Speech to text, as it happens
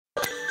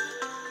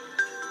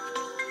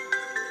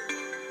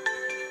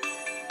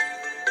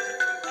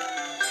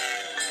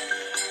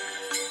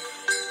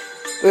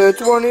It's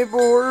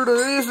 24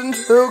 days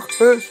until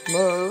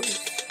Christmas.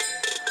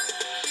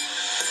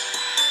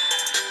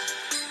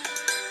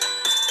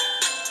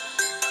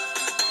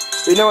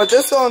 You know what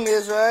this song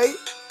is, right?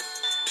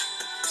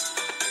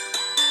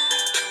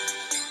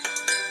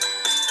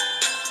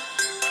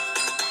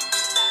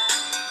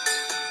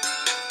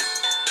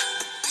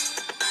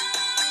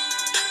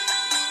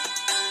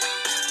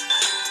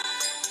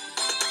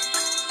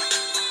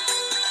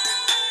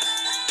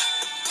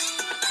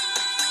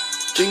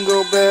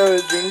 Jingle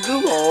bells,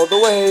 jingle all the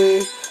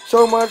way.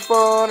 So much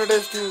fun it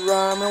is to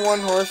ride in one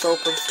horse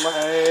open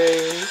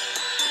sleigh.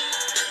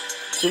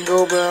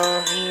 Jingle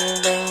bells,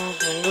 jingle bells,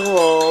 jingle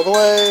all the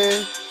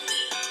way.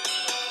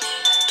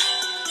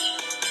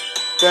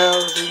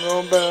 Bells,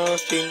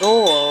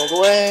 jingle all the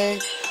way.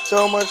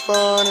 So much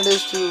fun it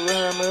is to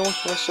ride in one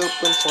horse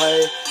open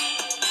sleigh.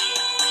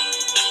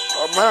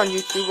 I'm on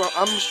YouTube.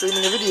 I'm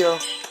streaming a video.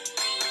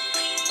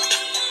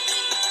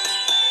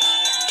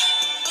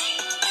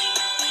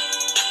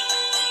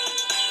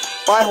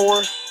 Bye,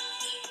 whore.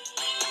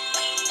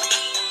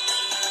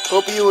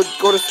 Hope you would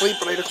go to sleep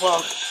at 8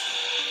 o'clock.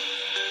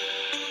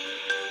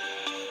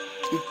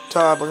 You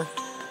toddler.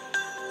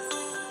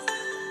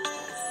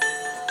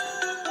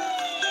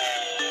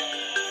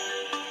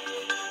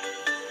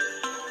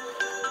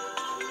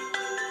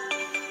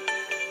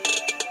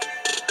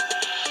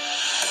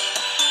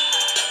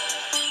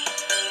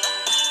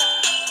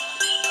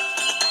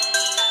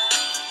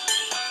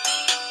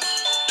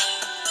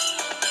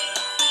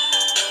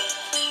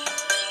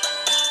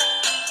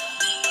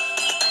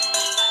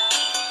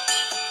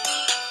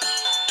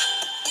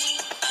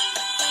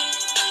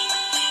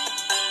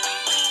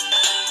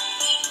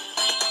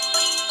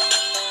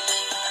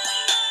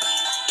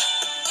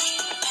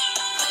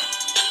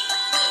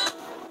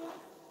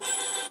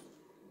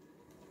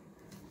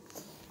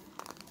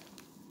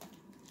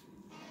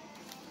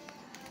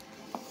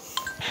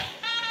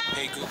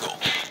 Hey Google,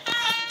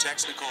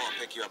 text Nicole, I'll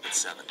pick you up at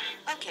 7.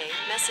 Okay,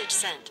 message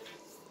sent.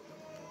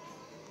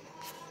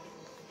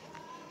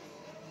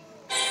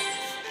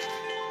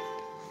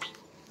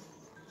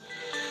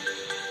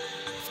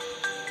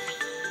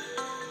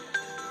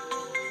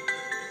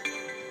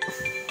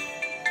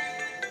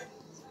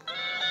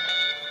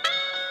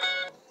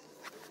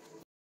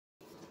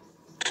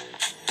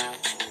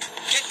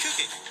 Get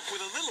cooking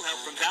with a little help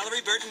from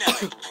Valerie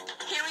Bertinelli.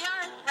 Here we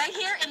are, right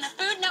here in the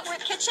Food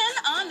Network kitchen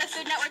on the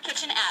Food Network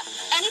Kitchen app.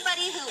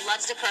 Anybody who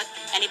loves to cook,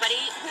 anybody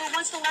who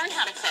wants to learn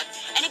how to cook,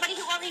 anybody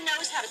who already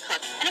knows how to cook,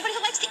 anybody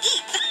who likes to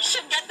eat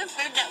should get the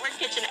Food Network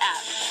Kitchen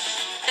app.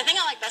 The thing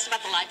I like best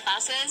about the live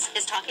classes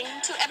is talking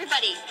to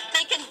everybody.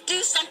 They can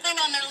do something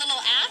on their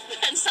little app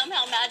and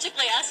somehow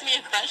magically ask me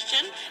a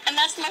question, and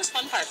that's the most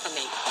fun part for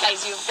me.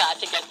 Guys, you've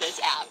got to get this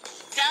app.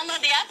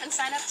 Download the app and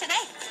sign up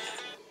today.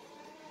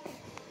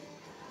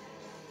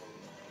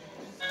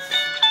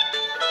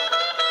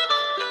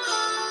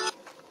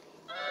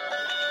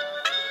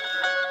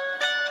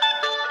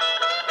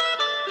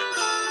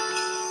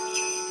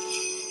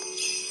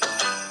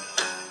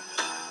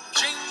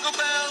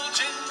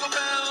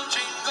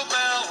 Jingle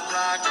bell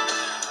rock,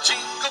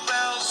 jingle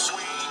bells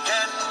swing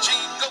and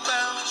jingle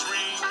bells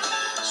ring,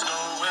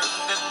 snowing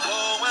and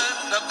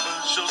blowing up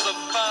bushels of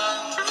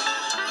fun.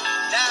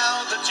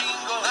 Now the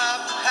jingle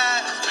hop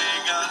has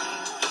begun.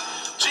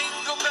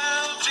 Jingle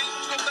bell,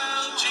 jingle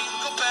bell,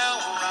 jingle bell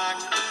rock,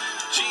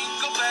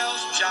 jingle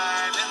bells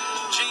chiming,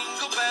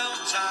 jingle bell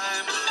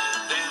time,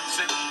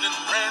 dancing and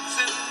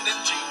prancing in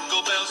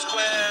Jingle Bell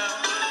Square,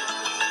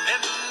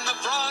 in the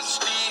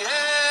frosty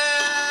air.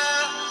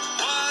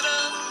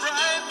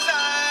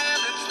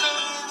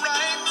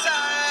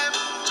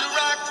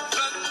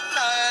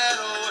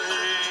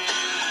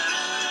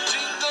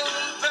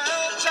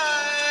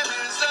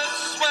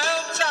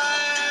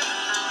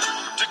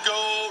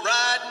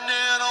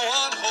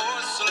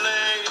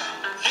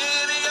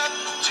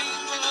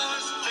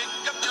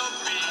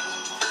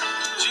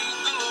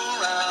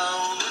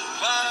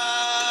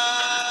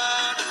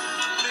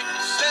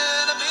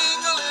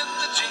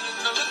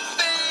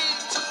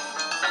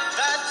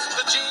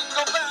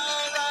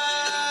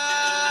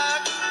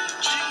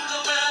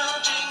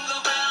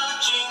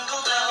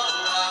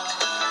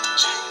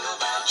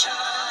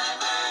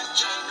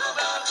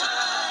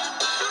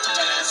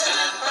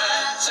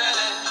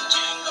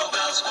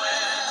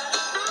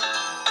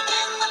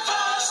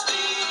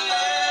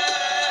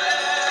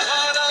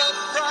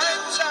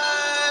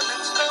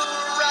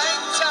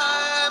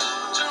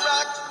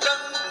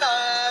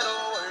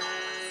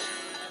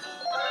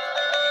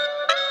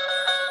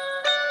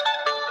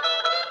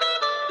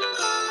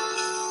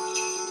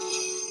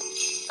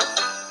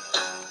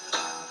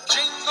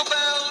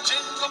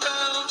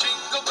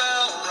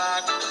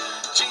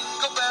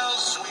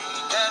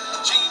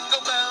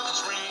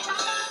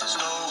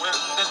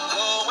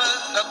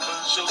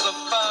 Bushels of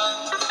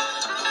fun.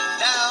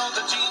 Now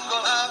the jingle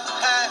hop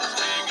has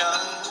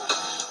begun.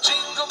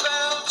 Jingle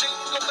bell,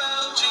 jingle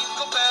bell,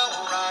 jingle bell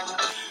rock.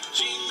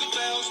 Jingle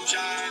bells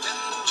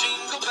chiming,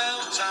 jingle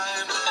bell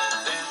time.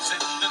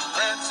 Dancing and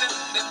prancing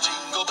in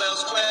Jingle Bell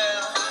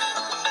Square.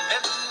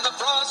 In the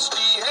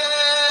frosty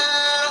air.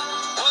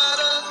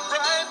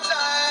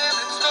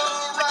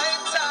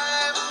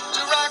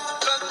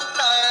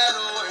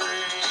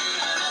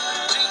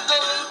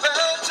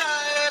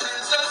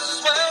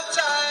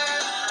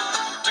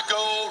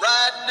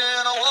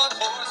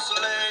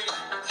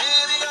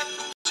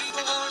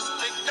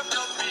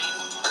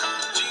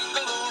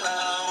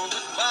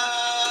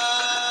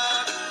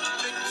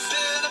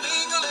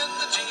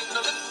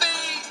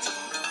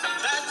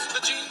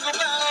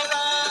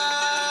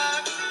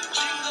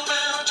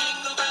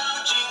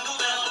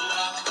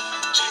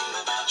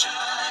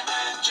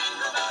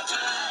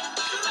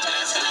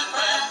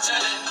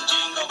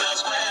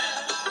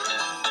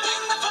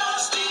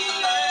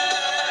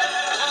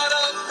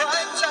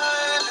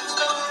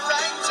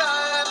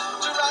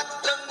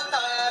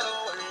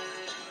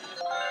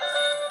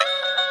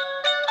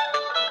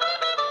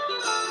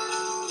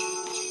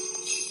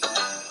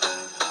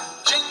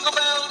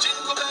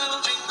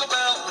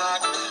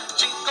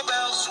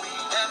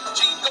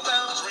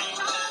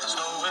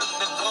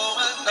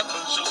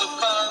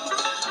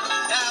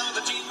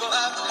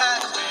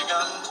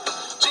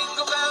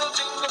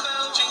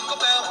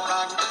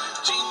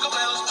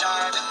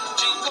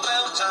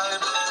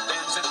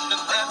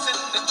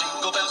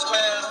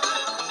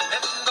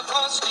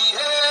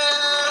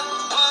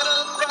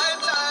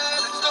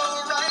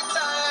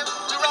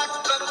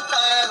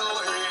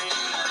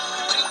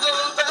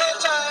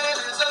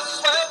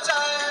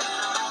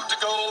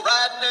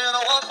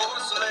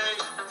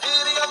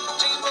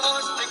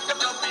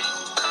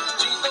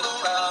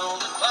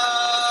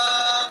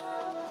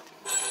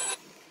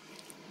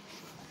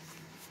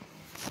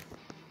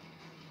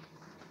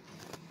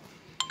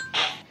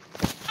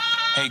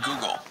 Hey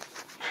Google,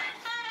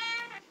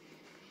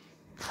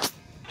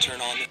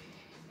 turn on